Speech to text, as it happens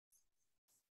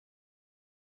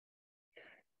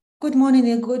Good morning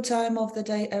and good time of the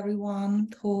day,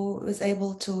 everyone who is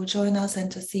able to join us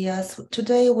and to see us.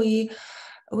 Today we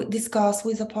discuss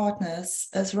with the partners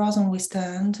as Razom We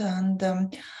Stand and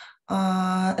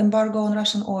embargo on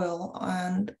Russian oil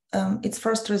and its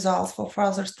first results for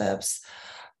further steps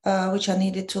which are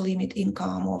needed to limit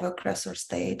income of aggressor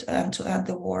state and to end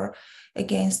the war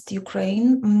against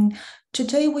Ukraine.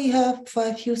 Today we have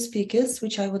a few speakers,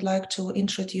 which I would like to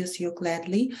introduce you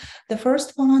gladly. The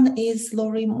first one is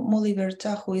Lori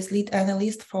Muliverta, who is lead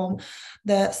analyst from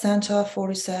the Center for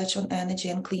Research on Energy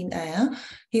and Clean Air.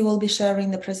 He will be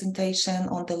sharing the presentation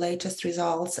on the latest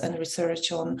results and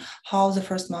research on how the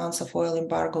first months of oil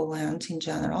embargo went in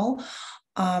general.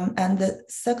 And the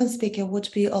second speaker would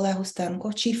be Oleg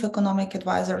Ustenko, Chief Economic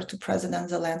Advisor to President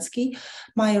Zelensky,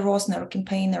 Maya Rosner,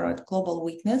 campaigner at Global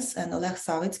Witness, and Oleg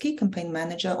Savitsky, campaign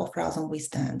manager of Razom We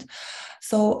Stand.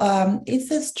 So it's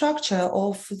the structure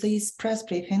of this press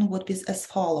briefing would be as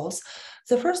follows.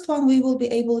 The first one, we will be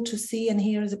able to see and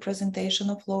hear the presentation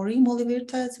of Lori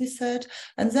Muliverta, as we said,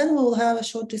 and then we will have a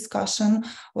short discussion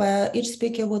where each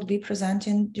speaker would be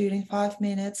presenting during 5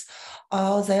 minutes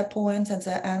their points and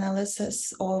their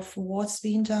analysis of what's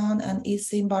being done and is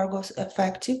the embargo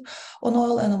effective on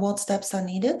oil and what steps are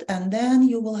needed. And then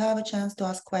you will have a chance to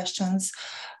ask questions.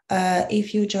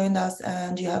 If you joined us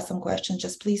and you have some questions,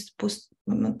 just please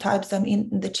type them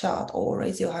in the chat or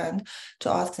raise your hand to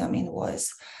ask them in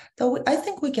voice. So I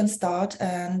think we can start,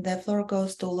 and the floor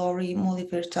goes to Lori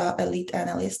Muliverta, a lead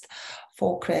analyst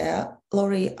for CREA.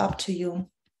 Lori, up to you.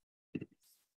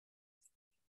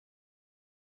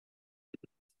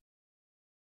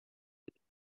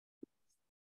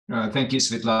 Thank you,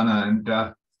 Svetlana,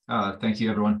 and thank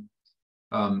you, everyone.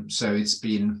 So it's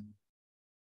been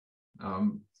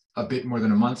a bit more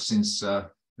than a month since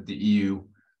the EU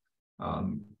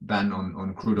ban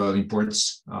on crude oil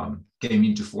imports came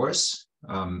into force.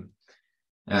 And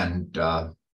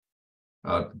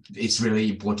it's really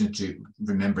important to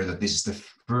remember that this is the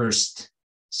first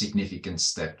significant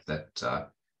step that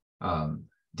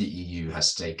the EU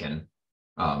has taken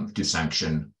to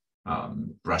sanction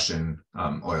Russian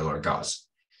oil or gas.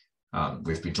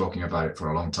 We've been talking about it for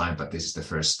a long time, but this is the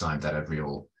first time that a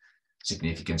real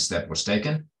significant step was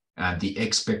taken. And the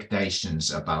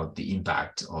expectations about the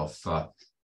impact of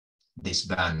this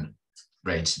ban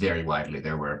ranged very widely.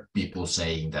 There were people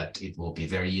saying that it will be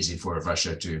very easy for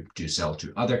Russia to sell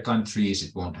to other countries.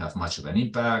 It won't have much of an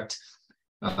impact,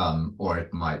 or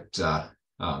it might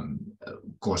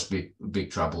cause big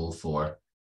trouble for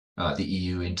the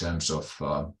EU in terms of,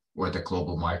 or the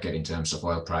global market in terms of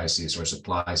oil prices or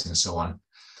supplies and so on.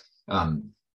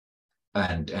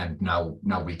 And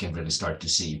now we can really start to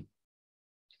see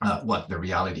what the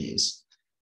reality is.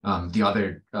 The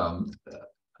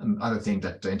other thing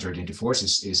that entered into force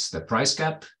is the price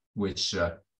cap, which is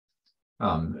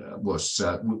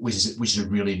a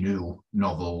really new,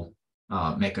 novel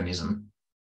mechanism,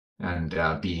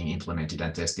 and being implemented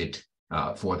and tested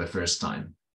for the first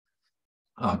time.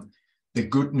 The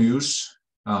good news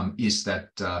is that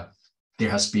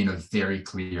there has been a very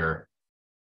clear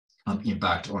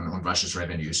impact on Russia's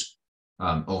revenues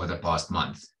over the past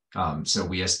month. So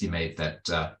we estimate that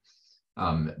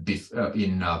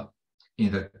in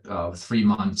the 3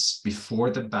 months before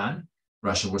the ban,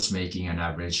 Russia was making an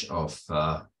average of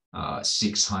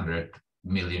 600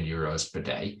 million euros per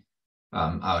day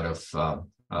out of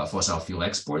fossil fuel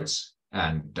exports,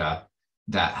 and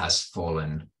that has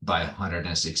fallen by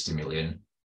 160 million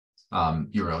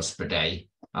euros per day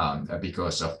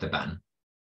because of the ban.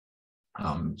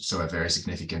 So a very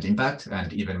significant impact,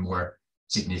 and even more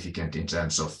significant in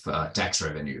terms of tax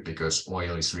revenue, because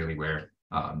oil is really where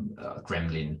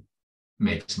Kremlin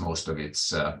makes most of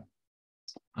its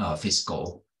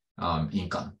fiscal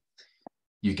income.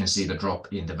 You can see the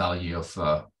drop in the value of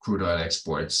crude oil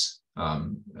exports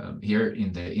here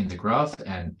in the graph,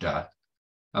 and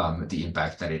the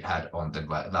impact that it had on the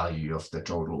value of the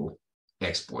total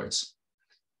exports.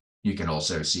 You can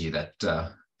also see that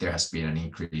there has been an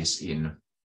increase in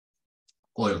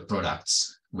oil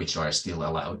products which are still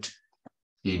allowed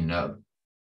into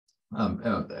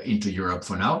Europe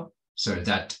for now. So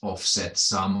that offsets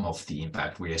some of the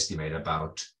impact. We estimate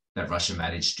about that Russia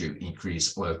managed to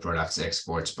increase oil products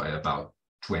exports by about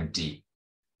 20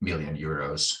 million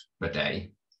euros per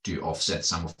day to offset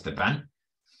some of the ban.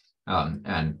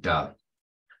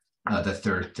 The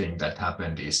third thing that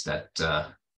happened is that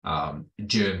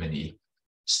Germany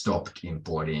stopped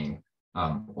importing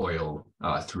oil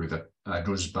through the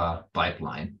Druzhba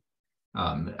pipeline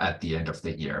at the end of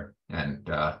the year. And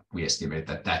we estimate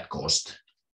that cost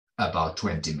about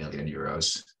 20 million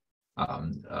euros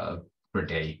per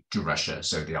day to Russia.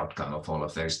 So the outcome of all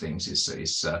of those things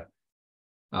is a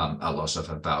loss of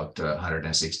about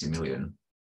 160 million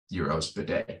euros per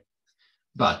day.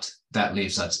 But that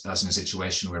leaves us in a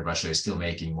situation where Russia is still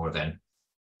making more than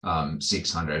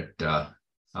 600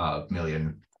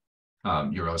 million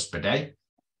euros per day.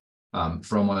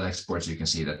 From oil exports, you can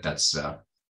see that that's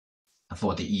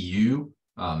for the EU.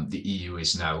 The EU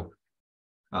is now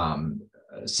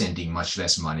sending much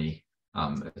less money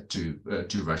to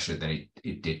Russia than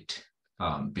it did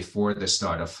before the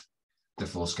start of the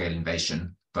full-scale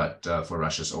invasion. But for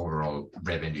Russia's overall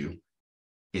revenue,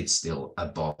 it's still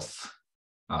above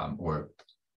or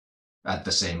at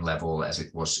the same level as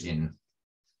it was in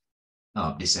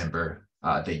December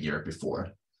the year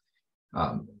before.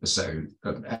 And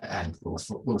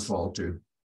will fall to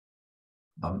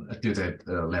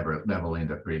the level in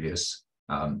the previous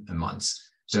months.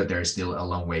 So there's still a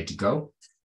long way to go.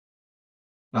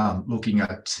 Looking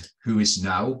at who is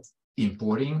now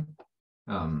importing,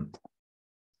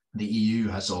 the EU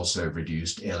has also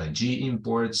reduced LNG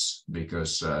imports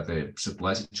because the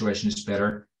supply situation is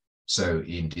better. So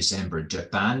in December,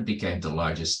 Japan became the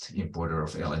largest importer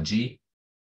of LNG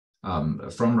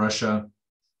from Russia.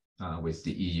 With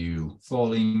the EU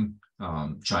falling,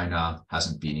 China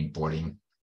hasn't been importing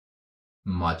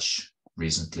much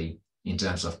recently. In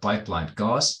terms of pipeline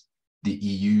gas, the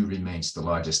EU remains the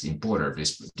largest importer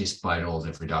despite all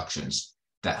the reductions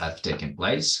that have taken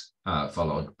place,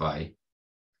 followed by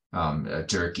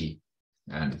Turkey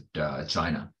and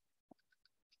China.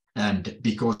 And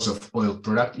because of oil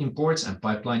product imports and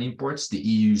pipeline imports, the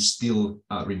EU still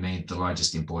remained the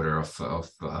largest importer of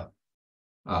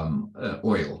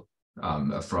oil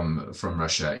from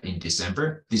Russia in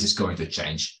December. This is going to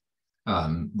change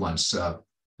once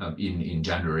in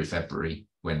January, February,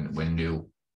 when new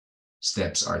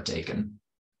steps are taken.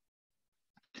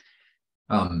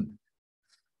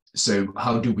 So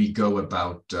how do we go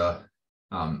about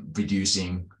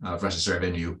reducing Russia's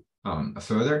revenue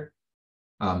further?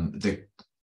 The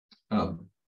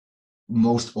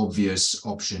most obvious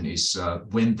option is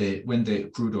when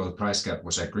the crude oil price cap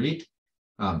was agreed.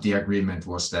 The agreement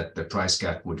was that the price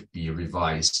cap would be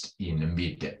revised in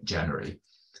mid-January.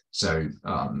 So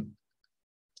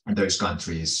those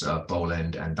countries,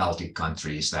 Poland and Baltic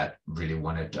countries that really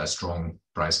wanted a strong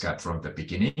price cap from the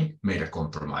beginning, made a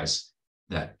compromise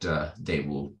that they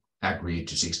will agree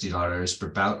to $60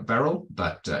 per barrel,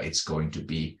 but it's going to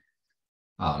be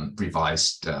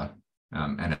revised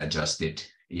and adjusted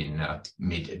in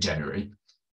mid-January.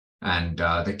 And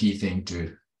the key thing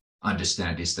to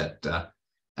understand is that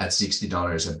at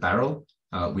 $60 a barrel,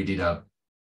 we did an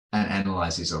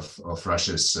analysis of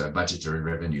Russia's budgetary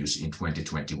revenues in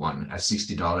 2021. At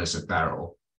 $60 a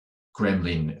barrel,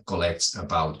 Kremlin collects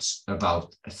about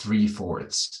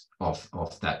 3/4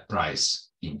 of that price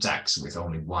in tax, with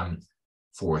only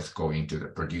 1/4 going to the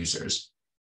producers.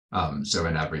 So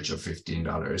an average of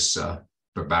 $15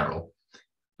 per barrel.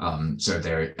 So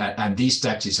and these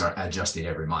taxes are adjusted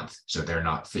every month, so they're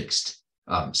not fixed.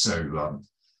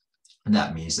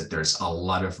 That means that there's a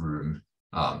lot of room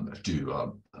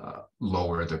to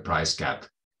lower the price cap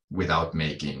without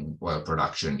making oil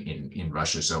production in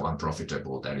Russia so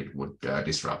unprofitable that it would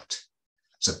disrupt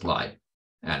supply.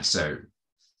 And so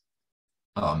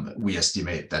we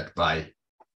estimate that by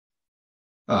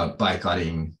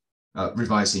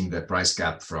revising the price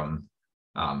cap from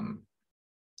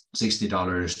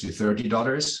 $60 to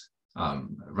 $30,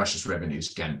 Russia's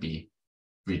revenues can be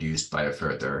reduced by a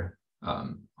further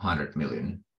 100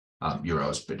 million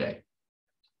euros per day.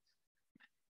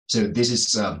 So this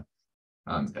is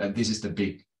the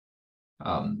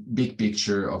big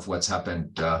picture of what's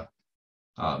happened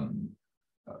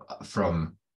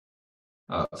from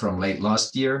late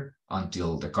last year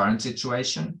until the current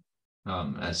situation.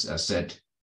 As said,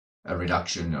 a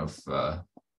reduction of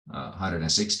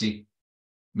 160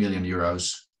 million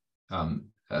euros.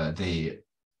 The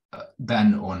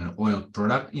ban on oil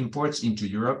product imports into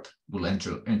Europe will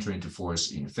enter into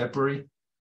force in February.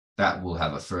 That will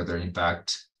have a further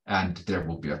impact, and there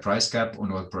will be a price cap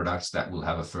on oil products that will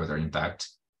have a further impact.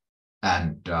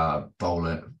 And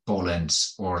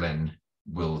Poland's Orlen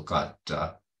will cut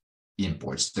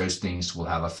imports. Those things will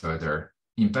have a further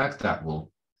impact that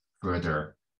will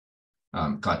further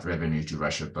cut revenue to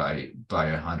Russia by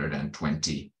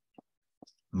 120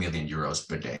 million euros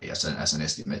per day as an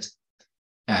estimate.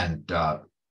 And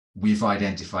we've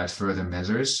identified further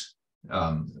measures,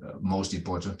 most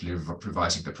importantly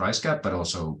revising the price cap, but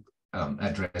also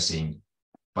addressing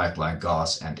pipeline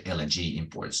gas and LNG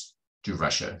imports to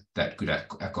Russia that could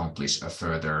accomplish a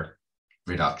further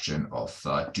reduction of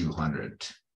 200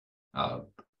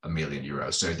 million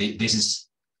euros. So this is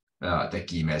the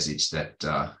key message that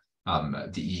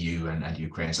the EU and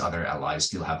Ukraine's other allies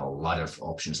still have a lot of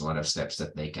options, a lot of steps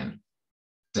that they can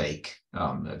take.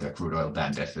 The crude oil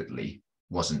ban definitely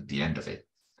wasn't the end of it.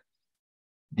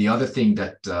 The other thing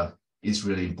that is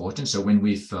really important, so when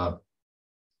we've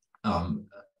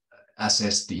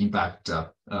assessed the impact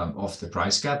of the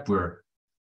price cap, we're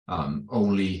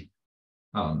only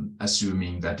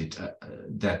assuming that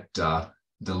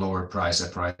the lower price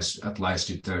applies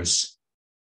to those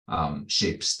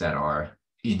ships that are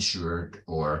insured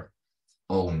or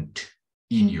owned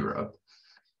in Europe,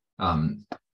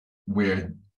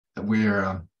 where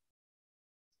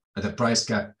the price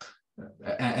cap,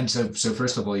 and so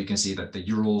first of all, you can see that the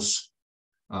Urals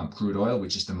crude oil,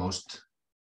 which is the most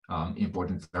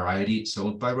important variety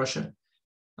sold by Russia,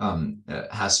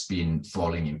 has been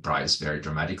falling in price very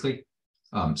dramatically.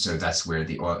 So that's where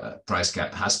the price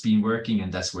cap has been working,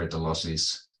 and that's where the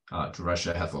losses to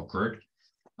Russia have occurred.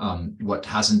 What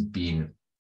hasn't been,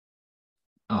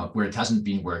 where it hasn't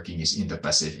been working is in the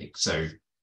Pacific. So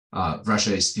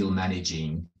Russia is still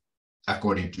managing,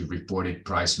 according to reported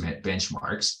price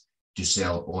benchmarks, to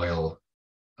sell oil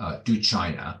to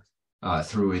China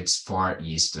through its Far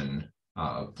Eastern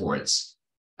ports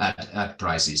at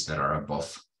prices that are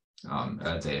above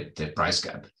the price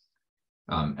cap.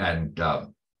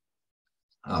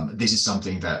 This is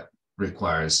something that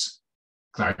requires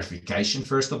clarification,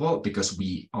 first of all, because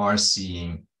we are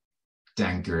seeing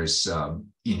tankers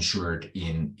insured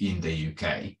in the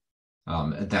UK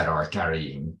that are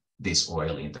carrying this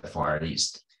oil in the Far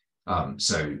East.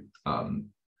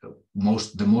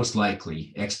 The most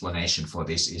likely explanation for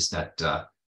this is that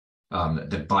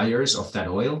the buyers of that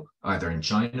oil, either in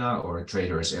China or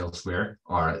traders elsewhere,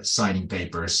 are signing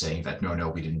papers saying that no,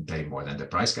 we didn't pay more than the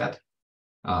price cap,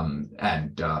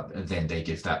 and then they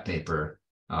give that paper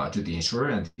to the insurer,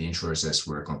 and the insurer says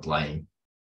we're complying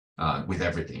with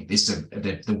everything. This is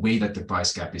the way that the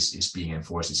price cap is being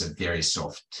enforced is a very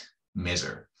soft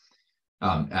measure,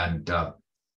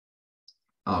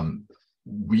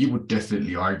 we would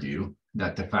definitely argue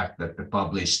that the fact that the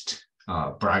published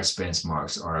price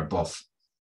benchmarks are above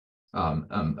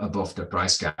the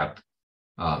price cap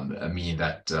mean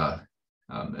that the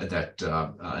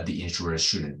insurers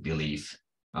shouldn't believe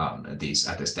these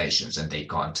attestations, and they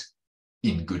can't,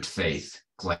 in good faith,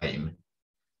 claim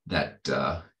that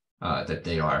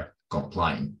they are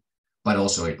complying. But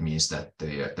also it means that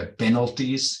the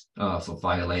penalties for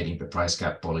violating the price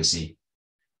cap policy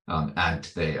and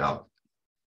the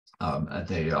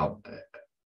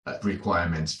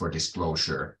requirements for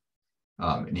disclosure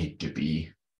need to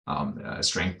be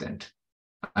strengthened.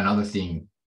 Another thing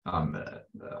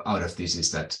out of this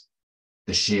is that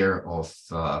the share of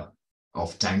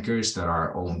tankers that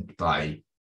are owned by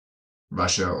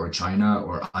Russia or China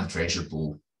or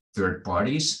untraceable third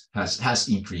parties has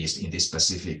increased in this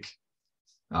specific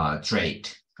trade.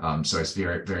 So it's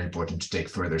very, very important to take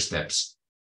further steps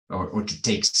or to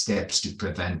take steps to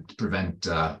prevent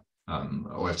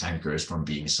oil tankers from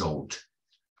being sold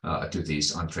to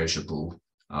these untraceable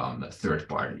third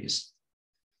parties.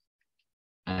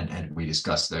 And we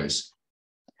discussed those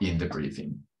in the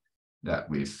briefing that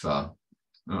we've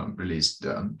released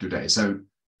today. So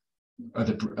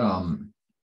the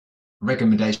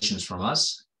recommendations from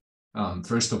us,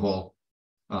 first of all,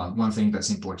 one thing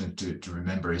that's important to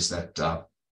remember is that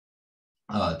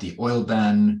the oil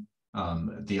ban,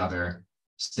 the other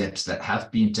steps that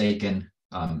have been taken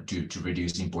to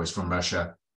reduce imports from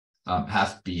Russia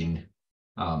have been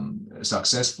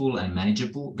successful and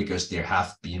manageable because there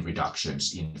have been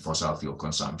reductions in fossil fuel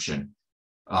consumption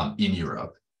in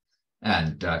Europe.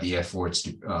 And the efforts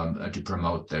to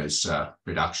promote those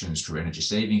reductions through energy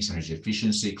savings, energy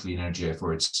efficiency, clean energy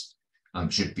efforts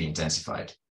should be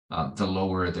intensified. The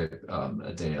lower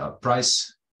the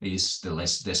price is, the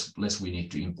less we need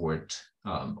to import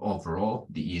overall,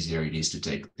 the easier it is to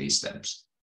take these steps.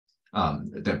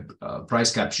 The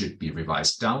price cap should be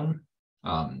revised down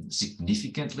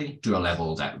significantly to a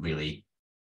level that really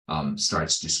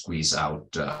starts to squeeze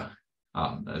out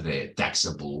the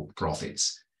taxable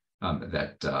profits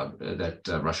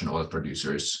that Russian oil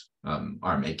producers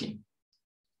are making.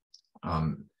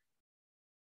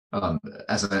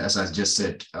 As I just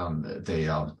said,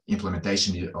 the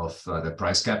implementation of the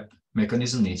price cap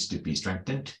mechanism needs to be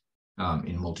strengthened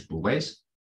in multiple ways.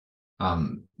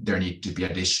 There need to be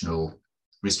additional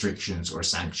restrictions or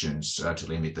sanctions to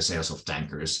limit the sales of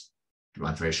tankers to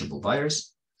untraceable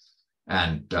buyers.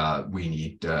 And we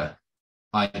need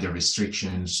either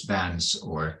restrictions, bans,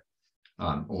 or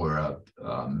a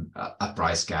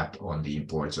price cap on the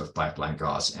imports of pipeline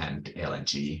gas and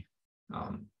LNG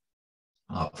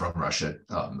from Russia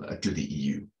to the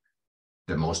EU.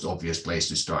 The most obvious place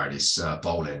to start is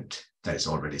Poland, that is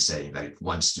already saying that it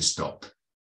wants to stop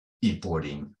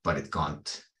importing, but it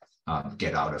can't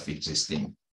get out of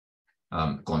existing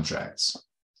contracts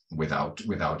without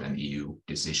an EU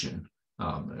decision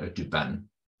to ban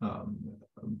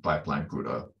pipeline crude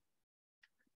oil.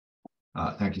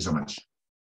 Thank you so much.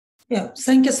 Yeah,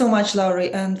 thank you so much,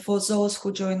 Laurie. And for those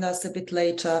who joined us a bit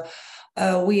later,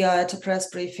 we are at a press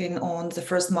briefing on the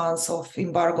first months of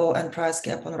embargo and price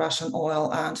cap on Russian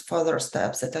oil and further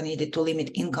steps that are needed to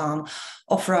limit income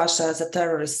of Russia as a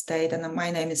terrorist state. And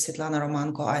my name is Svetlana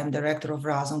Romanko. I am director of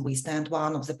Razom We Stand,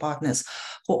 one of the partners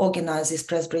who organized this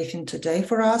press briefing today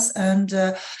for us. And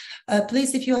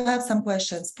please, if you have some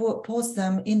questions, post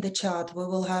them in the chat. We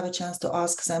will have a chance to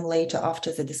ask them later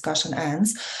after the discussion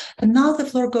ends. And now the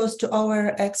floor goes to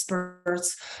our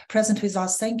experts present with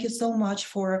us. Thank you so much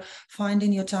for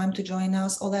finding your time to join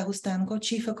us. Oleg Ustenko,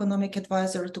 Chief Economic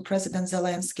Advisor to President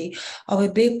Zelensky, our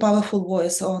big, powerful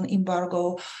voice on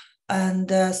embargo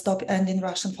and stop ending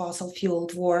Russian fossil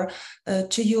fueled war.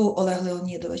 To you, Oleg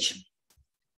Leonidovich.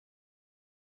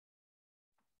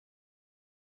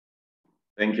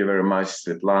 Thank you very much,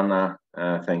 Svetlana.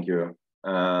 Thank you.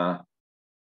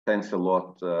 Thanks a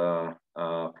lot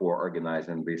for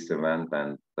organizing this event,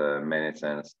 and many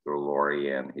thanks to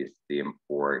Laurie and his team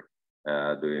for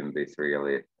doing this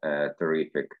really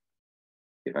terrific,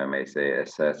 if I may say,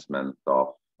 assessment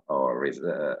of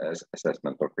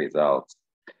results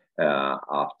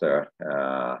after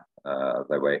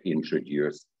they were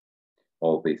introduced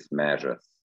all these measures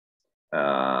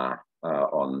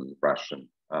on Russian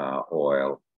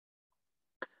oil.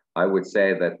 I would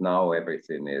say that now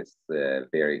everything is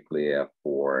very clear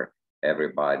for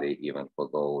everybody, even for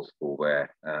those who were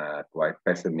quite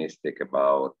pessimistic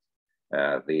about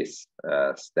these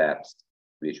steps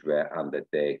which were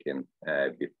undertaken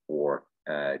before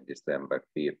December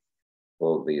 5th.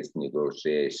 All these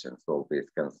negotiations, all these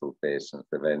consultations,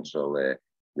 eventually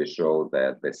we show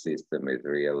that the system is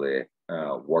really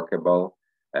workable.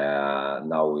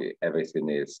 Now everything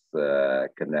is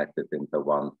connected into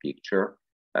one picture.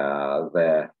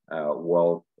 The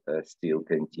world still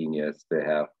continues to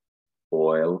have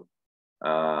oil.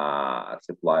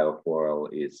 Supply of oil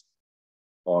is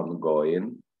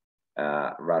ongoing.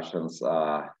 Russians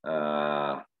are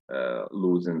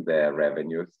losing their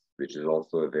revenues, which is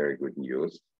also a very good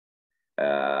news.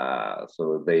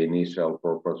 So the initial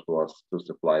purpose was to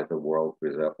supply the world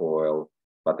with oil,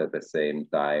 but at the same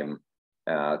time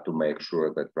to make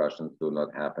sure that Russians do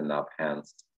not have enough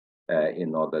hands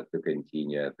in order to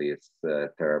continue this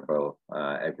terrible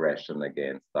aggression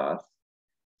against us.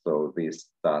 So this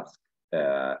task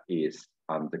is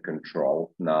under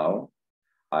control now.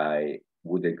 I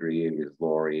would agree with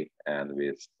Laurie and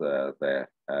with the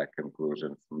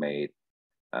conclusions made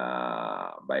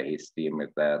by his team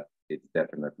that it's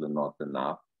definitely not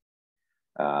enough.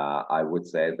 I would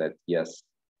say that yes,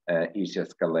 each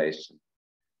escalation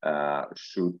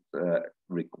should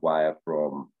require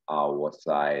from our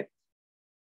side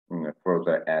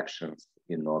further actions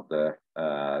in order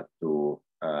to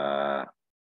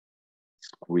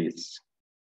squeeze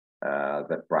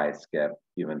the price cap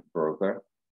even further.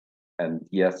 And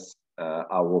yes,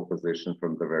 our position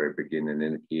from the very beginning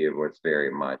in Kiev was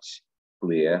very much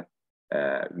clear.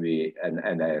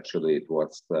 And actually it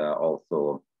was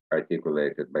also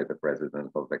articulated by the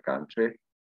president of the country.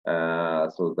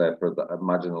 So the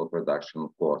marginal production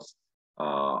cost,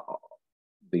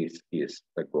 this is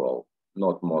the goal,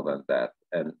 not more than that.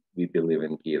 And we believe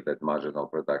in Kiev that marginal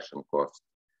production cost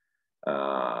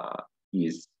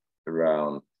is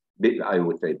around, I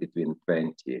would say, between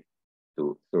 $20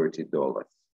 to $30.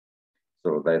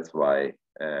 So that's why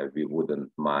we wouldn't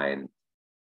mind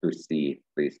to see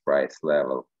this price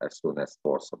level as soon as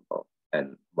possible.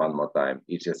 And one more time,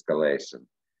 each escalation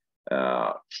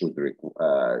should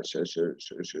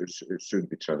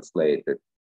be translated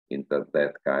into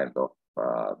that kind of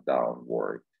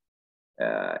downward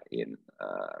in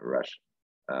Russian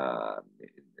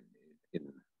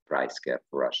in price cap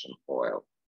Russian oil.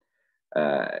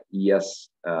 Yes,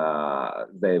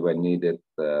 they were needed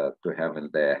to have in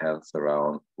their hands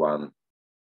around 1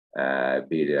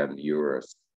 billion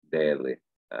euros daily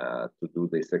to do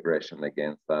this aggression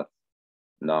against us.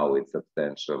 Now it's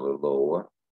substantially lower,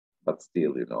 but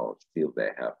still, still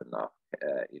they have enough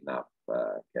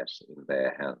cash in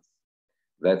their hands.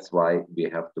 That's why we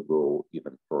have to go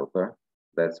even further.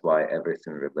 That's why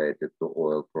everything related to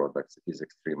oil products is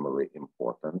extremely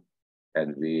important.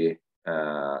 And we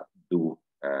do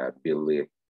believe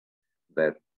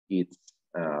that it's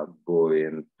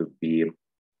going to be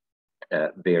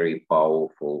very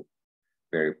powerful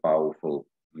very powerful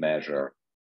measure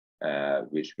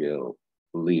which will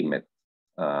limit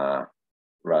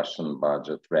Russian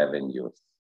budget revenues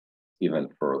even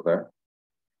further.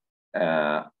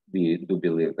 We do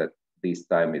believe that this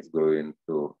time is going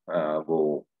to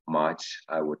go much,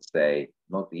 I would say,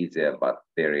 not easier, but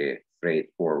very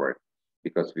straightforward,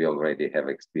 because we already have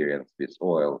experience with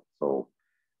oil. So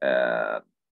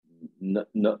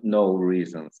no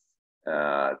reasons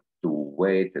to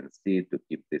wait and see, to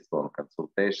keep these long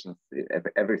consultations.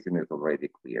 Everything is already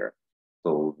clear.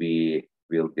 So we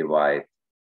will divide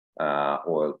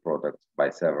oil products by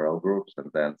several groups, and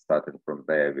then starting from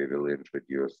there, we will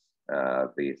introduce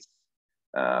these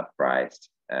price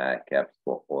caps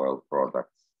for oil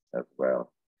products as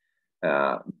well.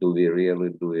 Do we really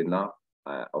do enough?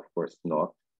 Of course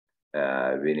not.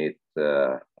 We need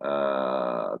to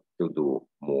do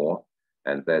more,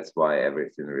 and that's why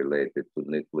everything related to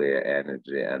nuclear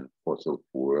energy and fossil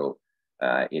fuel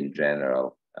in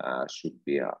general should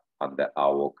be under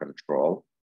our control.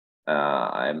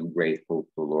 I'm grateful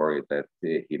to Lori that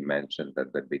he mentioned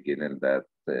at the beginning that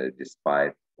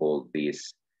despite all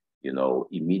these,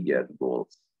 immediate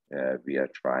goals we are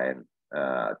trying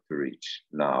to reach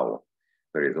now,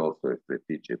 there is also a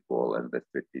strategic goal, and the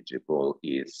strategic goal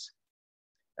is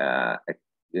a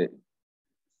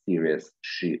serious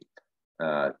shift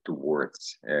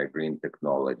towards green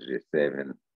technology,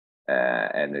 saving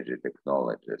energy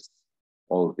technologies.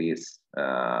 All these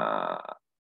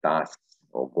tasks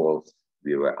or goals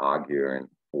we were arguing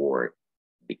for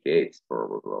decades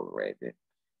probably already.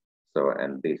 So,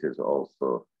 and this is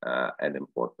also an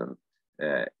important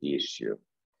issue.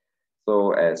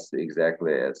 So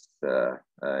exactly as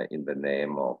in the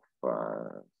name of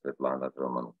Svetlana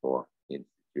Romanko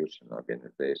institution,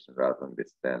 organization, Razom We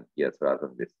Stand, yes,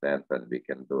 Razom We Stand, and we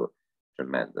can do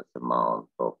tremendous amount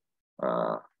of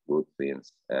good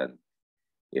things, and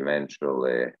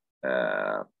eventually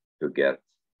to get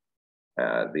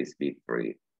this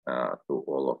victory to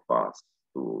all of us,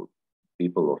 to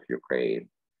people of Ukraine,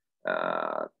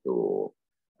 to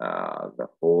the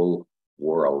whole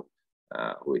world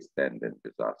who is standing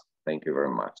with us. Thank you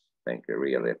very much. Thank you.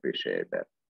 Really appreciate that.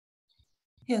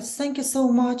 Yes, thank you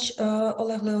so much,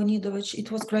 Oleg Leonidovich.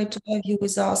 It was great to have you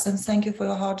with us, and thank you for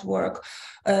your hard work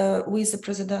with the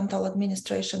presidential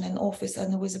administration in office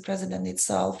and with the president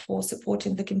itself for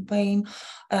supporting the campaign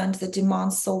and the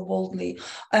demands so boldly.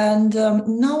 And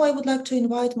now I would like to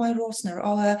invite Mai Rosner,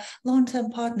 our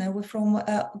long-term partner from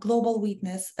Global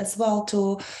Witness, as well,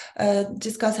 to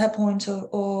discuss her point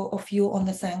of view on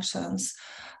the sanctions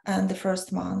and the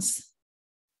first months.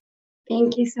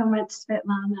 Thank you so much,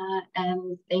 Svetlana,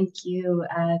 and thank you,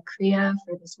 CREA,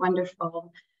 for this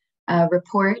wonderful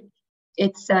report.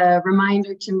 It's a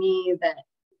reminder to me that,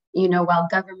 while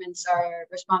governments are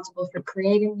responsible for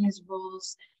creating these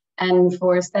rules and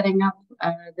for setting up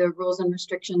the rules and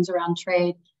restrictions around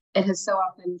trade, it has so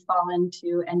often fallen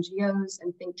to NGOs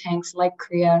and think tanks like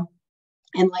CREA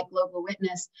and like Global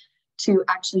Witness to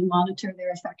actually monitor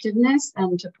their effectiveness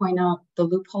and to point out the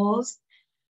loopholes.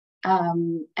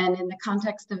 And in the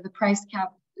context of the price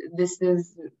cap, this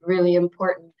is really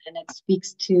important, and it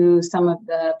speaks to some of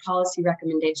the policy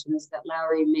recommendations that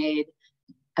Lowry made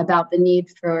about the need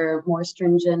for more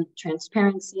stringent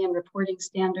transparency and reporting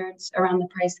standards around the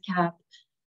price cap,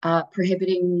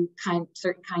 prohibiting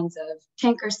certain kinds of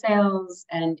tanker sales,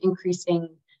 and increasing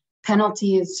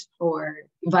penalties for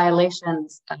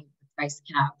violations of the price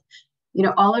cap.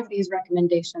 All of these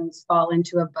recommendations fall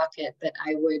into a bucket that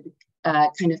I would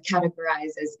kind of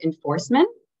categorize as enforcement.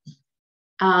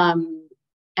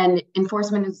 And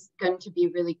enforcement is going to be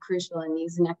really crucial in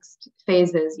these next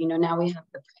phases. Now we have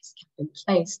the price cap in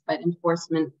place, but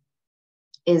enforcement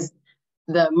is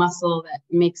the muscle that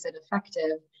makes it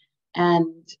effective.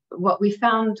 And what we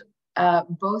found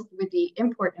both with the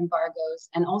import embargoes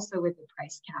and also with the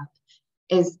price cap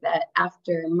is that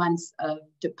after months of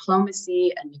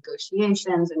diplomacy and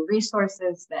negotiations and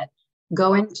resources that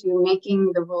go into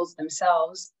making the rules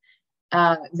themselves,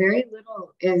 very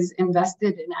little is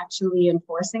invested in actually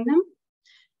enforcing them.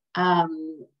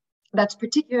 That's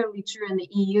particularly true in the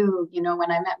EU.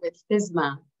 When I met with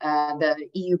FISMA, the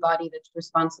EU body that's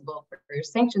responsible for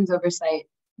sanctions oversight,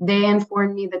 they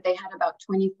informed me that they had about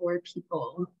 24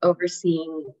 people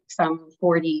overseeing some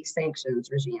 40 sanctions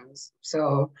regimes.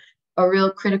 So a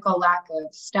real critical lack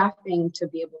of staffing to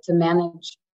be able to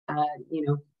manage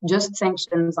just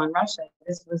sanctions on Russia.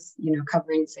 This was,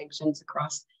 covering sanctions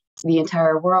across the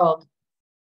entire world.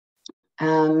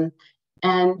 And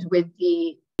with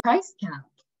the price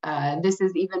cap, this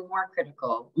is even more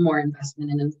critical, more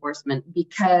investment in enforcement,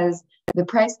 because the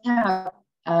price cap,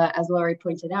 as Laurie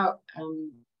pointed out,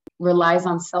 relies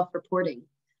on self-reporting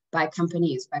by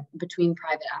companies, between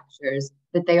private actors,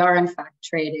 that they are in fact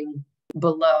trading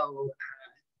below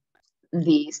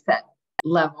the set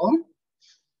level,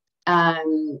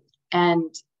 and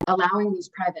allowing these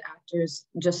private actors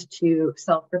just to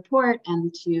self-report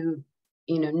and to,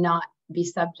 not be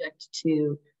subject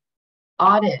to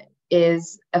audit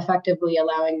is effectively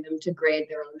allowing them to grade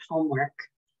their own homework,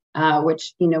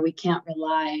 which, we can't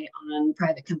rely on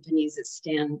private companies that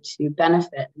stand to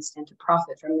benefit and stand to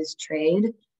profit from this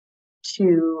trade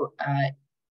to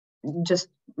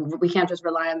we can't just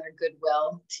rely on their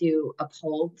goodwill to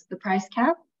uphold the price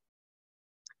cap.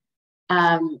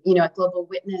 At Global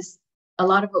Witness, a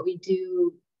lot of what we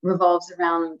do revolves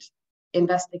around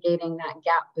investigating that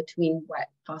gap between what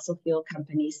fossil fuel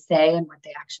companies say and what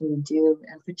they actually do,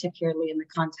 and particularly in the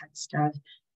context of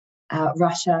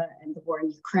Russia and the war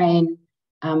in Ukraine.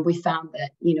 We found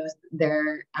that,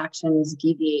 their actions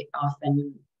deviate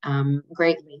often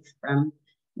greatly from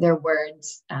their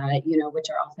words, which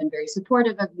are often very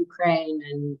supportive of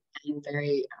Ukraine and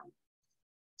very,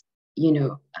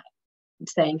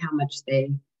 saying how much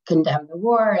they condemn the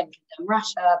war and condemn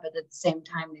Russia, but at the same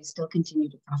time, they still continue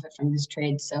to profit from this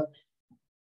trade. So,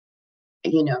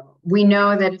 we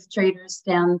know that if traders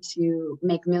stand to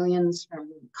make millions from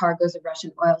cargoes of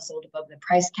Russian oil sold above the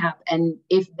price cap, and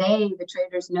if the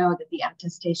traders know that the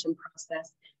attestation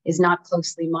process is not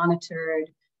closely monitored,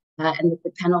 and that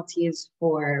the penalties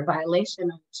for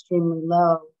violation are extremely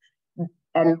low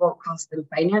and won't cost them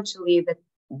financially, that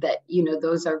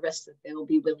those are risks that they will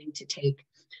be willing to take.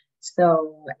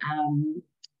 So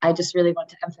I just really want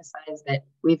to emphasize that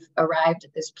we've arrived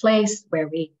at this place where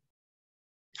we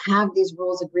have these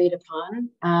rules agreed upon,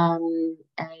 and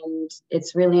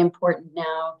it's really important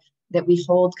now that we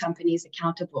hold companies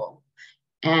accountable.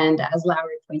 And as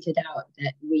Lauri pointed out,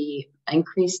 that we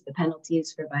increase the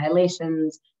penalties for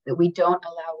violations, that we don't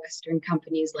allow Western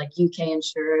companies like UK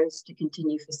insurers to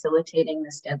continue facilitating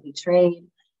this deadly trade,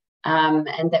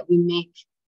 and that we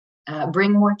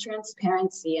bring more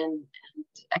transparency and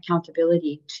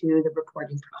accountability to the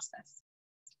reporting process.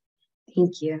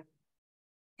 Thank you.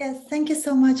 Yes, thank you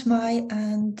so much, Mai.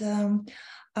 And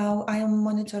I am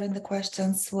monitoring the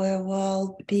questions. We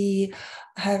will be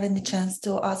having the chance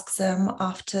to ask them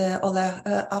after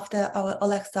our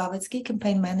Oleg Savitsky,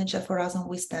 campaign manager for Razom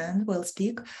We Stand, will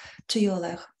speak. To you,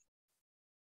 Oleg.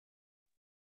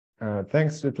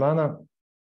 Thanks, Svetlana.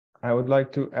 I would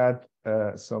like to add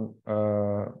some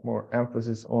more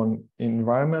emphasis on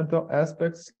environmental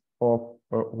aspects of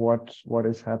what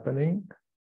is happening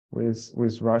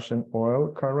with Russian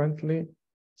oil currently.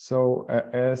 So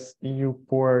as EU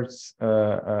ports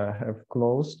have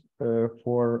closed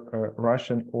for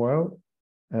Russian oil,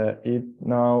 it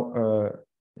now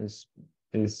is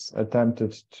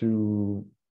attempted to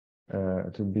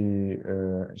be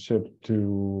shipped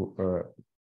to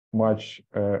much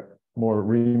more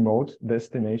remote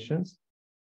destinations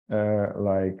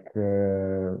like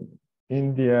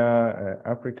India,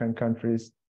 African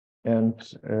countries, and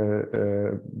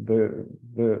the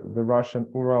Russian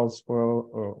Urals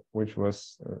oil, which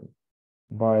was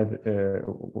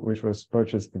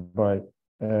purchased by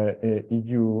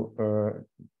EU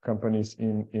companies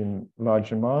in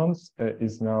large amounts,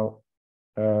 is now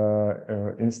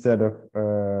instead of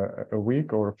a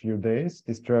week or a few days,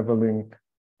 is traveling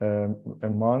a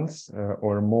month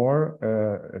or more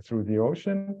through the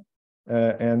ocean,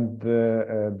 and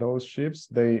those ships,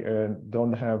 they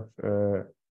don't have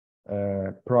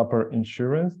proper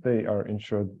insurance. They are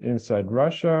insured inside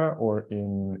Russia or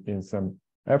in some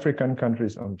African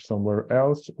countries or somewhere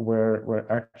else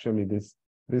where actually this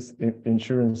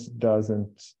insurance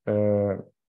doesn't will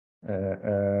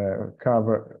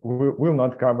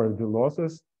not cover the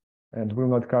losses and will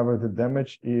not cover the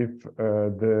damage if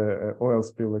the oil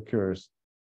spill occurs.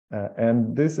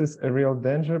 And this is a real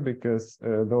danger because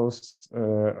those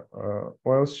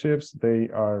oil ships, they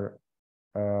are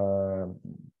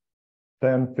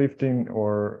 10, 15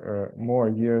 or more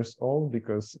years old,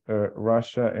 because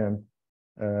Russia and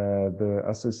the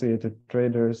associated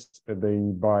traders, they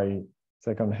buy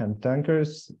second-hand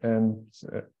tankers, and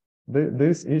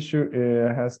this issue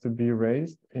has to be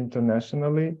raised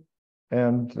internationally.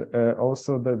 And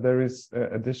also that there is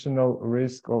additional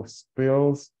risk of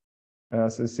spills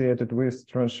associated with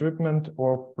transshipment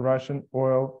of Russian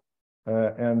oil,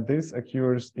 and this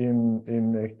occurs in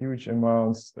huge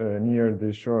amounts near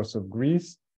the shores of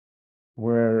Greece,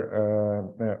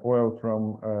 where oil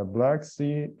from Black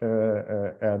Sea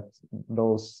at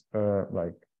those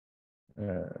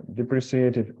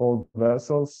depreciated old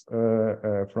vessels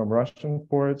from Russian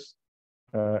ports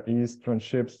is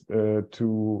transshipped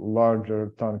to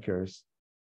larger tankers.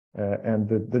 And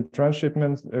the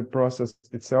transshipment process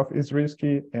itself is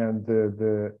risky, and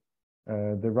the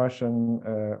Russian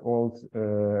old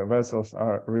vessels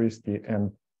are risky,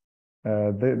 and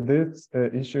this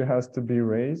issue has to be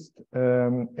raised,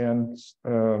 and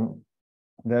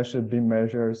there should be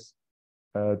measures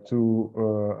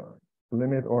to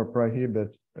limit or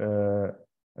prohibit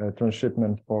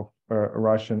transshipment of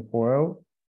Russian oil.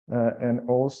 And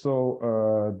also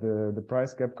the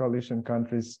price cap coalition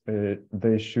countries,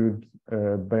 they should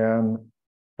ban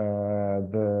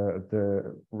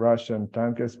the Russian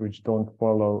tankers which don't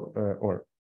follow, or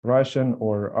Russian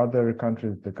or other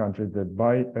countries, the countries that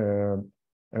buy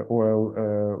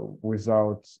oil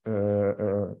without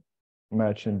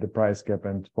matching the price cap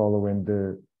and following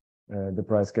the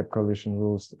price cap coalition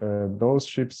rules. Those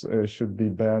ships should be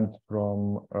banned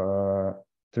from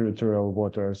territorial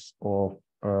waters of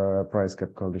price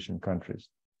cap coalition countries.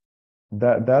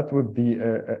 That would be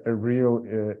a real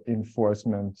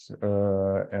enforcement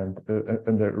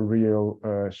and a real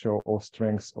show of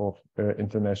strength of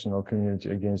international community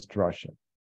against Russia.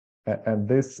 And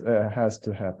this has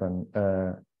to happen.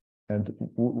 And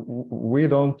we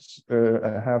don't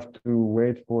have to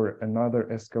wait for another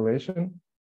escalation.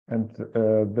 And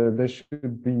there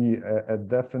should be a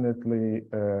definitely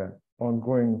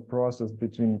ongoing process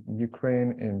between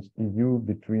Ukraine and EU,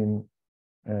 between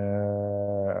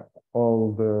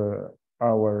all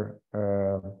our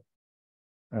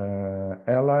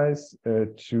allies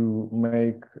to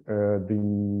make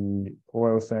the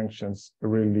oil sanctions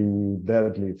really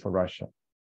deadly for Russia.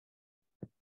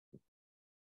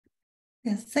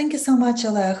 Yes, thank you so much,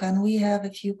 Oleg. And we have a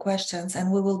few questions,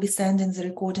 and we will be sending the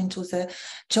recording to the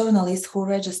journalists who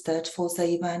registered for the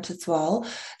event as well.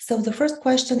 So the first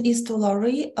question is to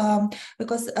Laurie,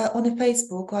 because on the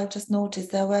Facebook, I just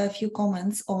noticed there were a few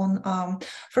comments on,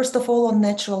 first of all, on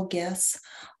natural gas.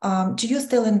 Do you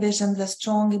still envision the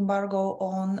strong embargo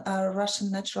on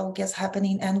Russian natural gas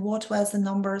happening, and what were the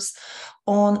numbers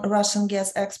on Russian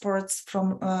gas exports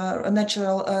from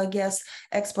natural gas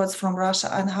exports from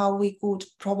Russia, and how we could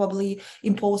probably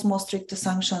impose more stricter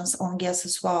sanctions on gas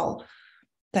as well?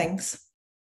 Thanks.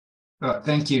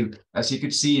 Thank you. As you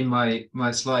could see in my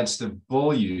slides, the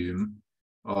volume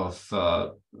of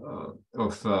fossil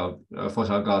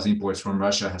gas imports from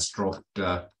Russia has dropped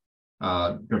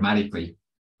dramatically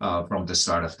from the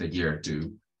start of the year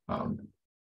to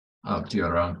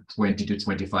around 20 to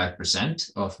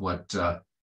 25% of what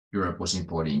Europe was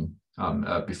importing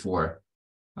before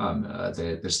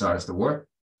the start of the war.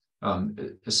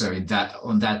 So in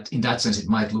that sense, it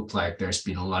might look like there's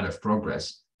been a lot of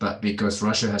progress, but because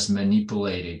Russia has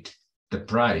manipulated the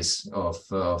price of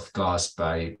gas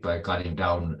by cutting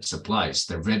down supplies,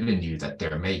 the revenue that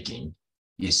they're making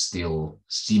is still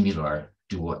similar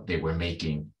to what they were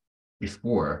making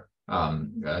before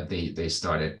they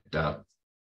started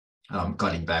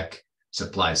cutting back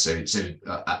supplies. So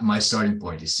my starting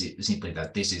point is simply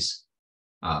that this is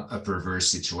a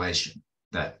perverse situation,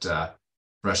 that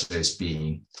Russia is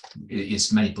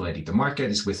manipulating the market,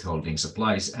 is withholding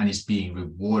supplies, and is being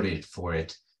rewarded for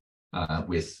it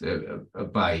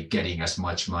by getting as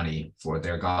much money for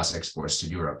their gas exports to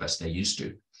Europe as they used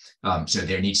to. So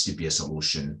there needs to be a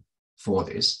solution for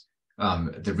this.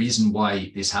 The reason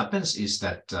why this happens is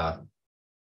that the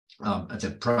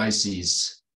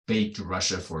prices paid to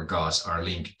Russia for gas are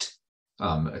linked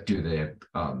to the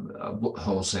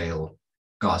wholesale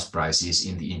gas prices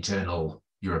in the internal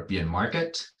European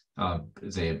market,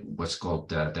 what's called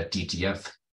the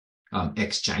TTF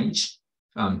exchange.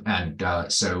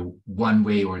 So one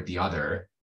way or the other,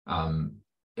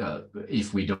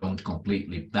 if we don't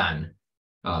completely ban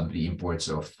the imports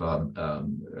of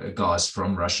gas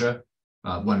from Russia,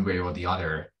 one way or the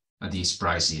other, these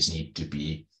prices need to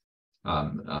be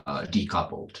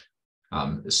decoupled.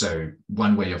 So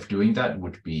one way of doing that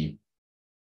would be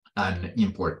an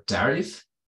import tariff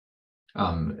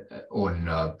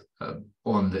that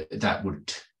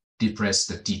would depress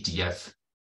the TTF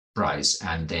price,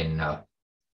 and then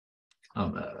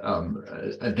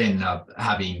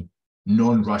having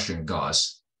non-Russian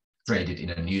gas traded in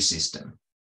a new system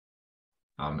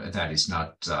that is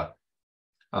not the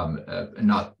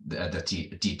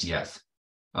TTF,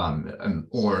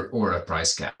 or a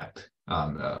price cap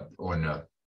on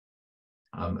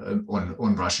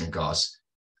Russian gas.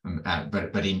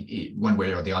 But in one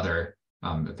way or the other,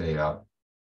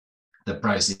 the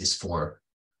prices for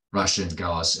Russian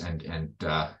gas and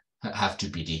have to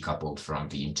be decoupled from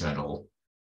the internal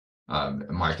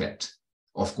market.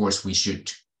 Of course, we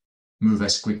should move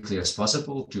as quickly as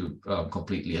possible to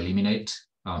completely eliminate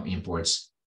imports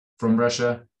from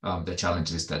Russia. The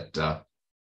challenge is that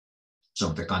some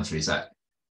of the countries that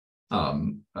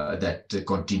that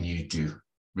continue to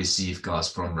receive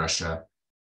gas from Russia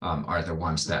are the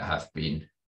ones that have been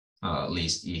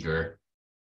least eager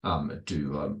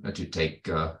to take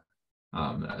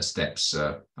steps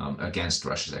against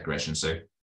Russia's aggression.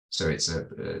 So it's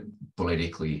a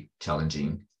politically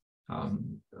challenging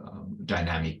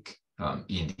dynamic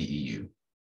in the EU.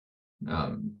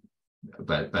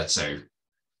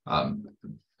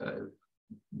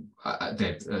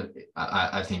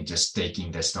 I think just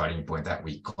taking the starting point that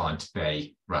we can't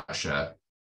pay Russia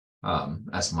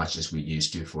as much as we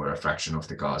used to for a fraction of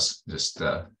the gas, just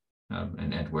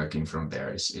and working from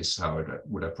there is how I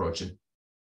would approach it.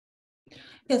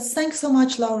 Yes, thanks so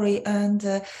much, Laurie.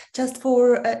 And just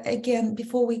for, again,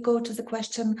 before we go to the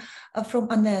question from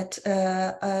Annette,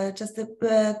 just a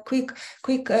quick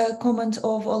comment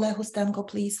of Oleg Ustenko,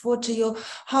 please.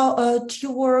 How do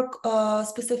you work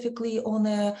specifically on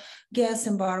a gas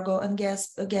embargo and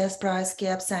gas price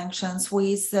cap sanctions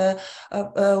with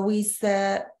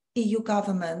EU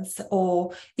governments,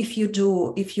 or if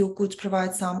you could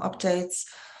provide some updates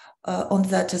on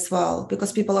that as well,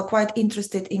 because people are quite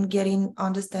interested in getting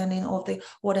understanding of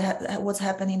what's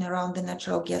happening around the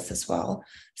natural gas as well.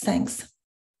 Thanks.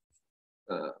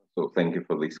 So thank you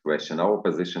for this question. Our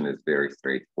position is very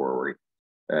straightforward.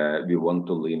 We want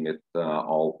to limit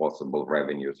all possible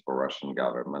revenues for Russian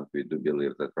government. We do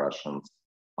believe that Russians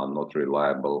are not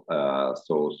reliable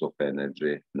source of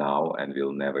energy now and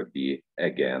will never be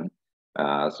again.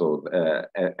 So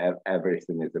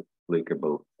everything is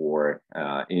applicable for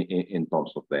in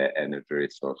terms of the energy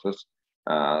resources.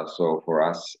 So for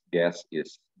us, gas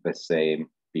is the same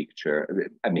picture.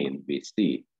 I mean, we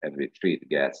see and we treat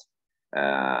gas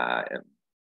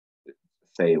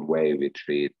same way we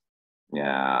treat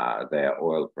the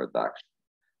oil production.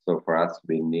 So for us,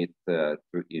 we need to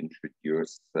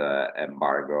introduce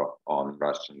embargo on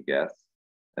Russian gas,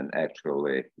 and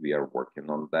actually we are working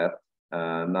on that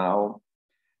now.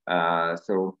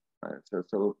 So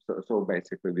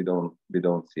basically, we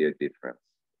don't see a difference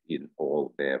in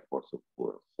all the fossil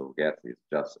fuels. So gas is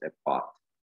just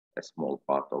a small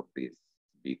part of this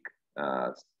big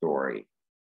story,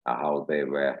 how they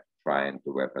were trying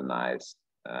to weaponize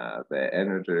the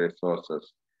energy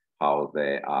resources, how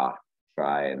they are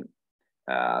trying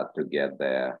to get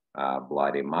their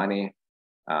bloody money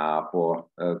for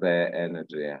the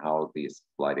energy, how this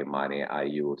bloody money are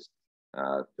used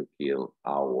to kill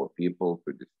our people,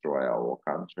 to destroy our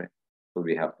country. So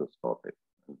we have to stop it.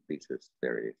 And this is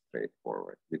very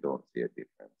straightforward. We don't see a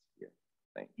difference here.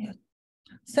 Thank you. Yeah.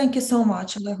 Thank you so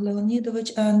much, Oleg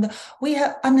Leonidovich. And we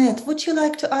have Annette. Would you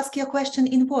like to ask your question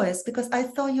in voice? Because I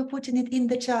saw you putting it in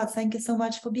the chat. Thank you so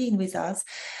much for being with us.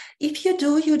 If you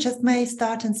do, you just may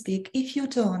start and speak. If you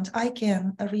don't, I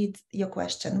can read your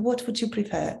question. What would you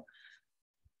prefer?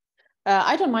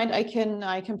 I don't mind. I can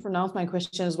pronounce my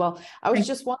question as well. I was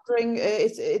just wondering.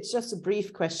 It's just a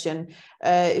brief question.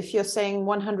 If you're saying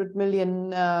 100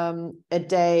 million a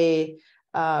day,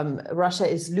 Russia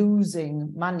is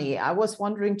losing money. I was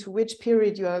wondering to which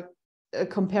period you are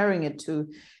comparing it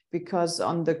to, because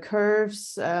on the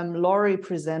curves Laurie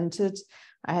presented,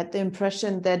 I had the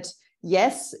impression that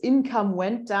yes, income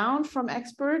went down from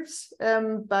exports,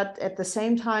 but at the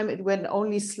same time it went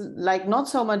only not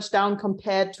so much down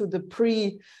compared to the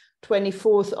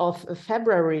pre-24th of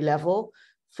February level,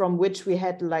 from which we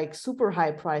had like super high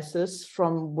prices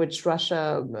from which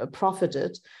Russia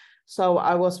profited. So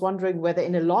I was wondering whether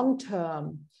in the long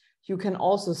term, you can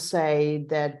also say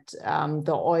that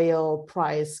the oil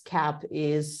price cap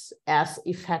is as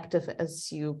effective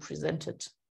as you presented.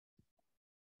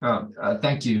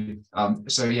 Thank you.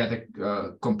 So yeah,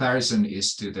 the comparison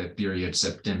is to the period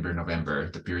September-November,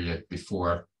 the period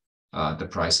before the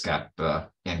price cap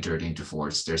entered into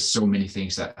force. There's so many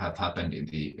things that have happened in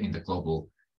the global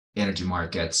energy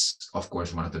markets. Of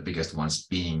course, one of the biggest ones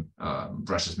being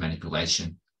Russia's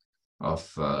manipulation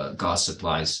of gas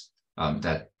supplies,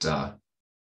 that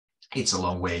it's a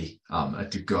long way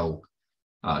to go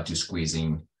to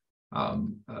squeezing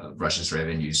Russia's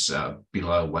revenues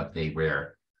below what they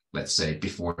were, let's say,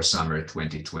 before summer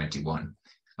 2021.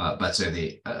 But so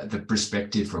the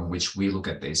perspective from which we look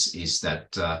at this is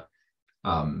that the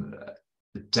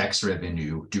tax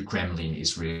revenue to Kremlin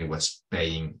is really what's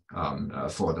paying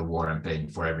for the war and paying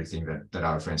for everything that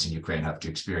our friends in Ukraine have to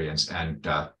experience. And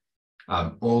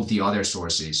all the other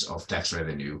sources of tax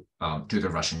revenue to the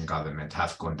Russian government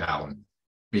have gone down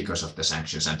because of the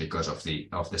sanctions and because of the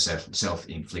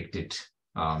self-inflicted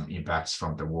impacts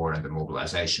from the war and the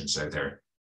mobilization. So they're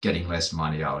getting less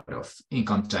money out of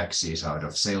income taxes, out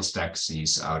of sales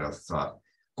taxes, out of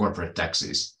corporate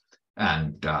taxes,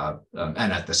 and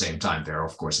at the same time they're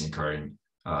of course incurring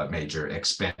major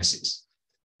expenses.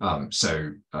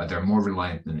 So they're more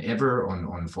reliant than ever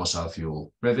on fossil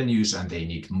fuel revenues, and they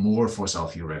need more fossil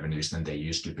fuel revenues than they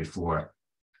used to before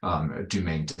to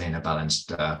maintain a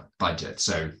balanced budget.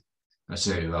 So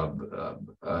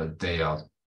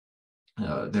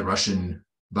the Russian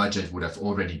budget would have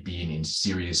already been in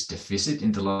serious deficit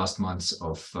in the last months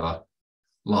of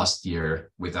last year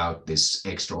without this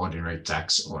extraordinary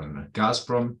tax on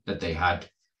Gazprom that they had,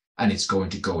 and it's going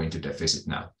to go into deficit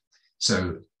now.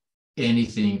 So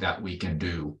anything that we can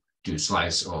do to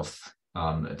slice off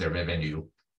the revenue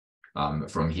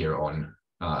from here on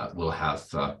will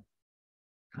have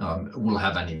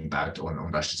an impact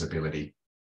on Russia's ability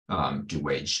to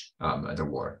wage the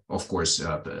war. Of course,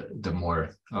 the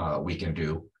more we can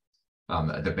do,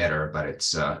 the better. But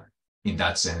it's in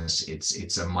that sense,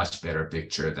 it's a much better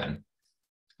picture than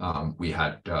we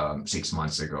had 6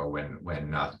 months ago when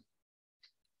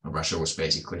Russia was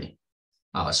basically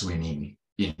swimming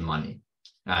in money.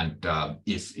 And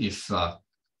if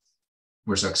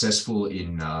we're successful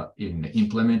in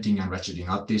implementing and ratcheting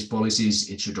up these policies,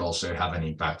 it should also have an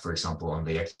impact, for example, on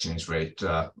the exchange rate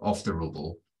of the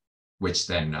ruble, which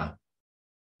then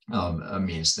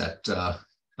means that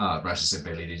Russia's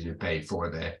ability to pay for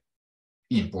the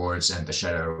imports and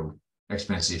the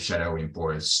expensive shadow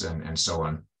imports and so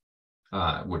on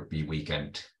would be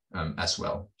weakened as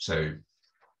well. So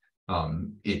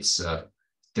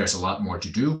there's a lot more to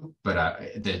do, but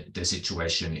the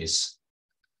situation is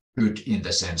good in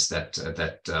the sense that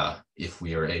if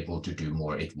we are able to do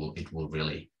more, it will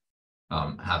really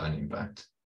have an impact.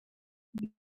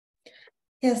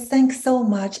 Yes, thanks so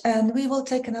much. And we will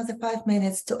take another 5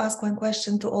 minutes to ask one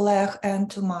question to Oleg and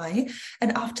to Mai.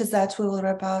 And after that, we will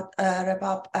wrap up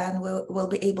and we'll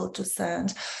be able to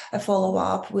send a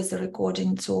follow-up with the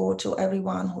recording to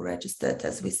everyone who registered,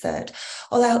 as we said.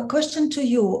 Oleg, question to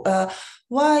you.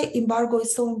 Why embargo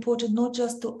is so important, not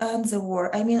just to end the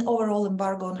war, I mean overall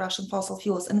embargo on Russian fossil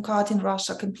fuels and cutting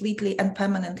Russia completely and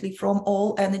permanently from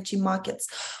all energy markets.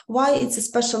 Why it's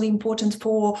especially important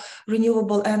for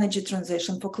renewable energy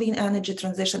transition, for clean energy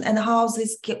transition, and how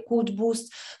this could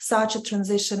boost such a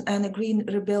transition and a green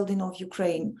rebuilding of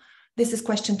Ukraine? This is a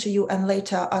question to you, and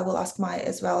later I will ask Mai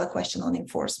as well a question on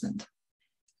enforcement.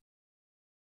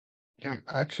 Yeah,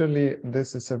 actually,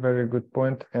 this is a very good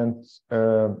point, and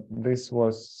this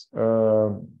was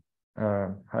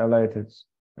highlighted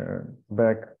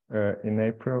back in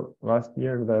April last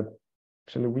year, that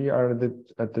actually we are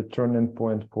at the turning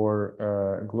point for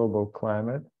global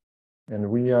climate, and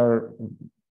we are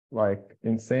like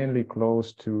insanely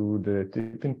close to the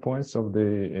tipping points of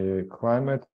the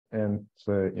climate and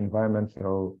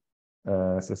environmental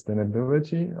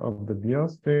sustainability of the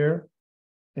biosphere.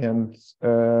 And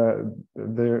the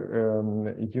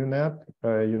UNEP,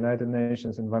 United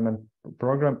Nations Environment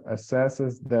Program,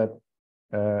 assesses that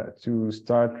to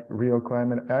start real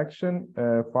climate action,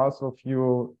 fossil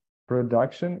fuel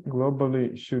production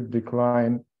globally should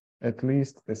decline at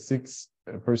least 6%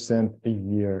 a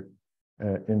year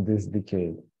in this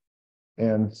decade.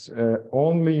 And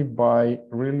only by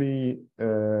really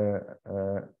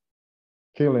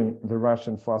killing the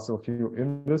Russian fossil fuel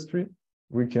industry,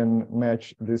 we can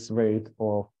match this rate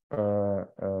of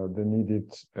the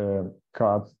needed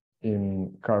cut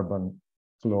in carbon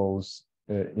flows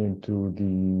into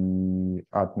the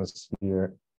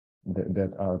atmosphere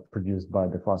that are produced by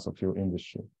the fossil fuel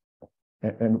industry.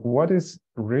 And what is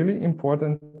really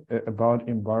important about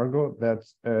embargo, that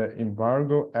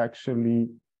embargo actually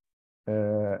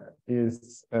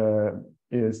is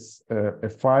a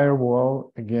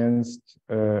firewall against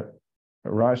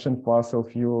Russian fossil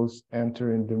fuels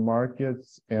entering the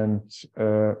markets and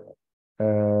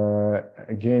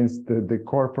against the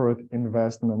corporate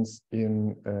investments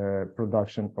in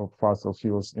production of fossil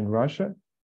fuels in Russia,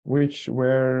 which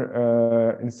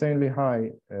were insanely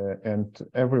high, and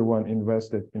everyone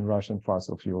invested in Russian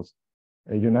fossil fuels.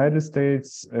 United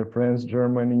States, France,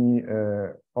 Germany,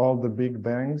 all the big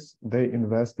banks, they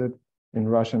invested in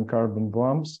Russian carbon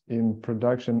bombs in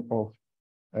production of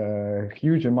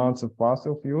huge amounts of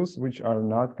fossil fuels, which are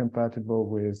not compatible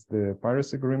with the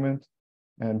Paris Agreement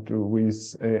and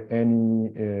with any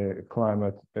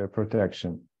climate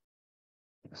protection.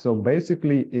 So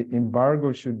basically,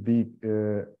 embargo should be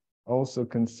also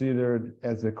considered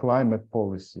as a climate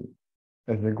policy,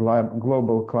 as a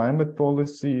global climate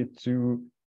policy to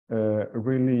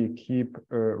really keep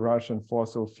Russian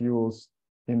fossil fuels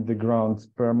in the ground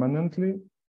permanently.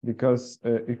 Because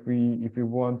if we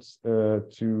want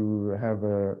to have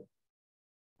a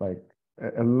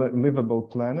livable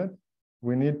planet,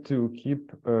 we need to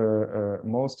keep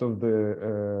most of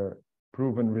the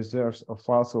proven reserves of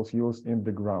fossil fuels in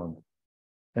the ground.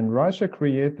 And Russia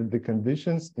created the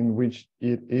conditions in which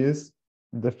it is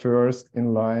the first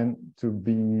in line to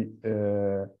be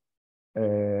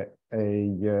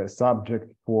a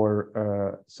subject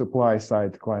for supply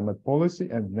side climate policy,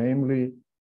 and namely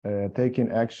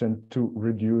taking action to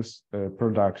reduce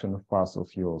production of fossil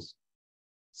fuels.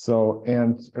 So,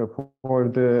 and for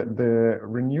the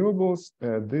renewables,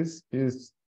 this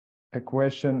is a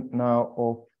question now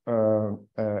of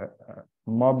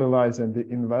mobilizing the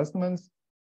investments.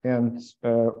 And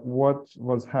what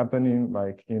was happening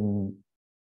like in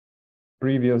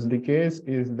previous decades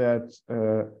is that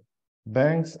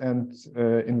banks and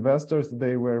investors,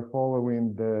 they were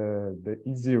following the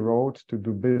easy road to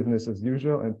do business as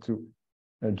usual and to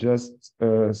just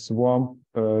swamp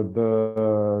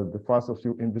the fossil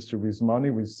fuel industry with money,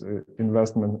 with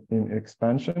investment in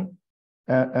expansion.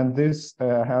 And this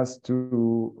has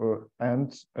to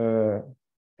end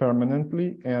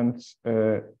permanently, and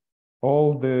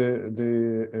all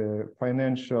the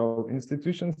financial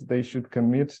institutions, they should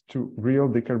commit to real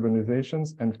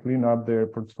decarbonizations and clean up their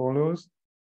portfolios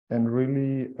and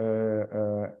really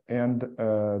end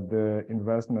the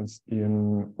investments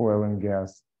in oil and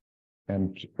gas.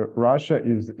 And Russia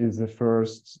is the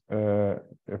first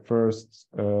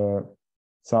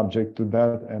subject to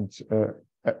that, and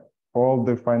all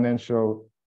the financial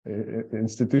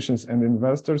institutions and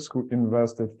investors who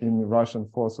invested in Russian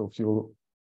fossil fuel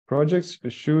projects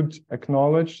should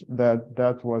acknowledge that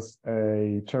that was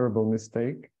a terrible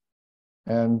mistake,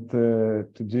 and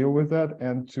to deal with that,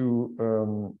 and to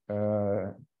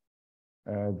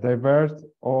divert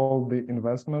all the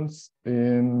investments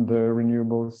in the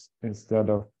renewables instead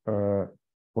of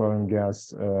oil and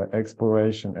gas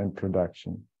exploration and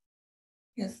production.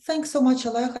 Yes, thanks so much,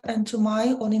 Oleg. And to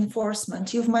Mai on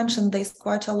enforcement, you've mentioned this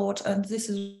quite a lot, and this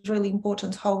is really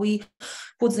important, how we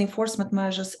put the enforcement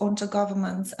measures onto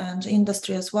governments and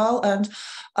industry as well. And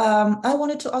I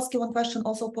wanted to ask you one question,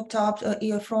 also popped up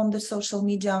here from the social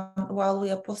media while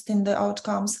we are posting the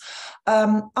outcomes.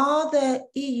 Are the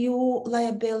EU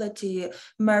liability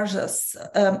measures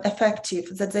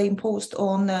effective that they imposed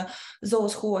on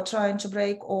those who are trying to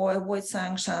break or avoid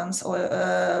sanctions,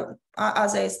 or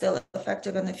are they still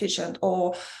effective and efficient,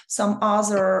 or some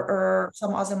other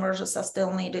measures are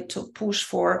still needed to push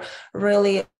for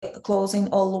really closing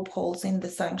all loopholes in the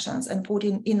sanctions and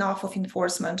putting enough of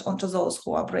enforcement onto those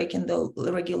who are breaking the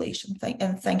regulation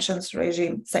and sanctions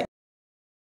regime?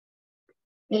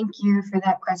 Thank you for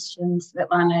that question,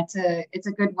 Svetlana. It's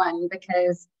a good one,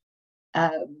 because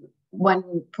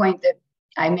one point that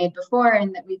I made before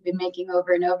and that we've been making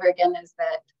over and over again is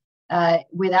that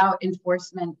without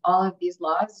enforcement, all of these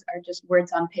laws are just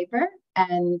words on paper.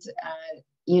 And,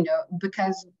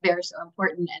 because they're so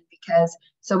important and because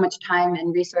so much time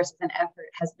and resources and effort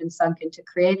has been sunk into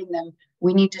creating them,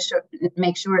 we need to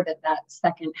make sure that that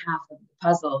second half of the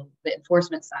puzzle, the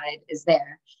enforcement side, is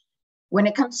there. When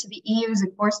it comes to the EU's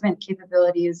enforcement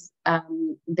capabilities,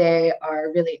 they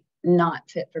are really not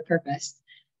fit for purpose.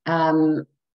 The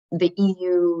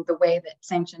EU, the way that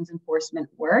sanctions enforcement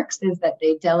works is that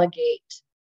they delegate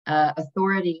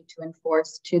authority to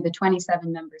enforce to the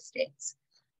 27 member states,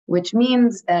 which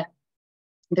means that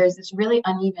there's this really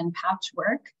uneven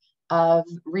patchwork of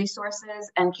resources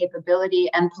and capability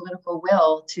and political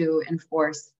will to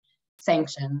enforce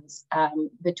sanctions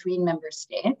between member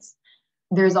states.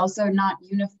 There's also not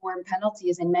uniform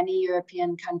penalties in many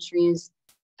European countries.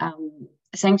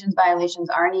 Sanctions violations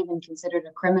aren't even considered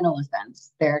a criminal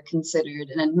offense. They're considered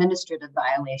an administrative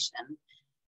violation,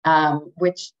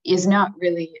 which is not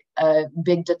really a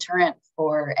big deterrent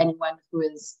for anyone who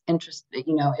is interested,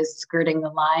 is skirting the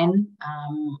line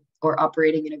or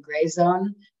operating in a gray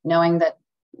zone, knowing that,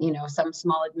 some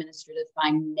small administrative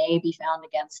fine may be found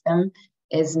against them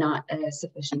is not a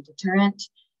sufficient deterrent.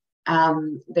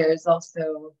 There's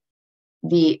also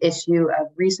the issue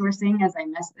of resourcing, as I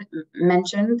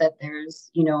mentioned, that there's,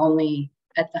 only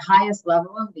at the highest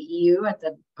level of the EU, at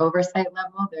the oversight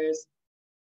level, there's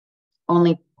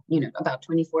only, about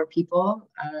 24 people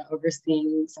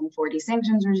overseeing some 40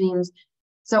 sanctions regimes.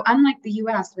 So unlike the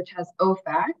US, which has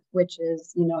OFAC, which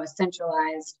is, a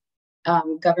centralized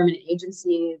government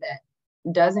agency that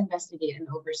does investigate and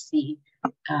oversee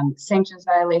sanctions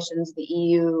violations, the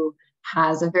EU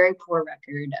has a very poor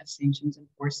record of sanctions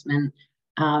enforcement.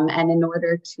 And in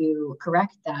order to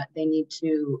correct that, they need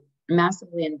to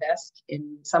massively invest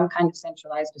in some kind of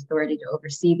centralized authority to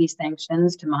oversee these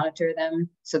sanctions, to monitor them,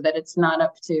 so that it's not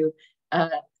up to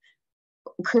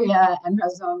CREA and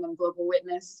Razom and Global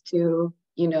Witness to,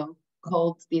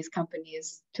 hold these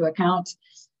companies to account.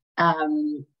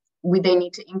 They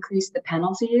need to increase the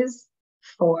penalties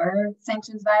for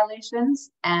sanctions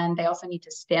violations, and they also need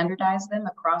to standardize them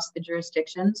across the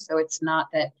jurisdictions. So it's not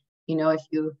that, you know, if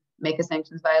you make a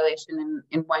sanctions violation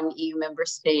in one EU member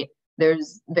state,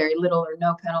 there's very little or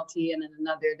no penalty, and in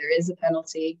another there is a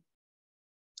penalty.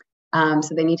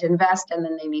 So they need to invest, and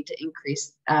then they need to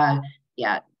increase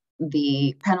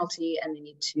the penalty, and they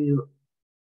need to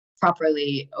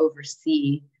properly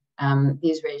oversee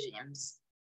these regimes.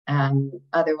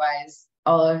 Otherwise,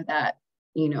 all of that,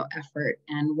 you know, effort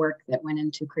and work that went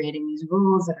into creating these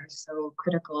rules that are so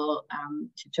critical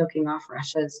to choking off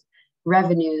Russia's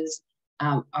revenues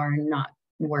are not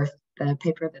worth the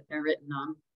paper that they're written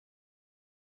on.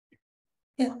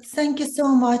 Yeah, thank you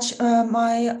so much,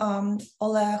 my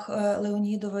Oleg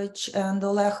Leonidovich and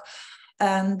Oleg,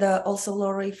 and also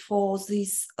Lori, for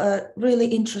this really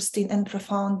interesting and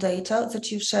profound data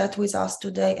that you've shared with us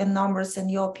today, and numbers and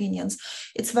your opinions.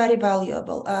 It's very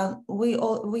valuable.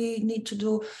 We need to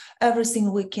do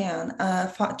everything we can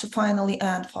to finally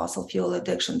end fossil fuel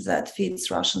addiction that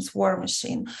feeds Russia's war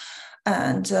machine,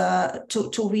 and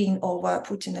to win over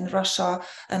Putin and Russia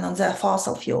and on their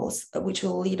fossil fuels, which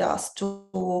will lead us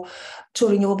to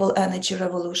renewable energy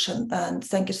revolution. And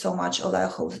thank you so much,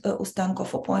 Oleg Ustenko,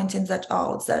 for pointing that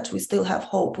out, that we still have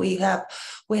hope. We have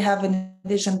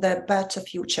envisioned a better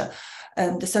future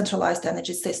and decentralized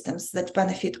energy systems that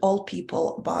benefit all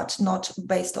people, but not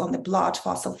based on the blood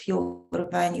fossil fuel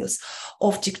revenues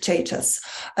of dictators.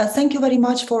 Thank you very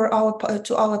much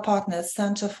to our partners,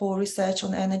 Center for Research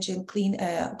on Energy and Clean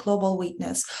Air, Global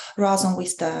Witness, Razom We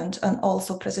Stand, and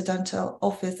also Presidential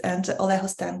Office and Oleg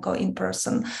Ustenko in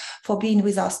person, for being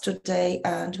with us today.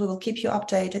 And we will keep you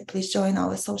updated. Please join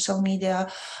our social media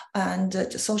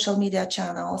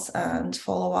channels and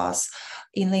follow us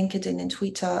in LinkedIn and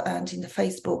Twitter and in the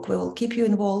Facebook. We will keep you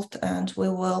involved and we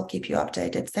will keep you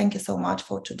updated. Thank you so much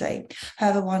for today.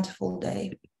 Have a wonderful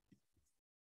day.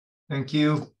 Thank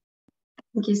you.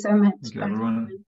 Thank you so much. Thank you, everyone.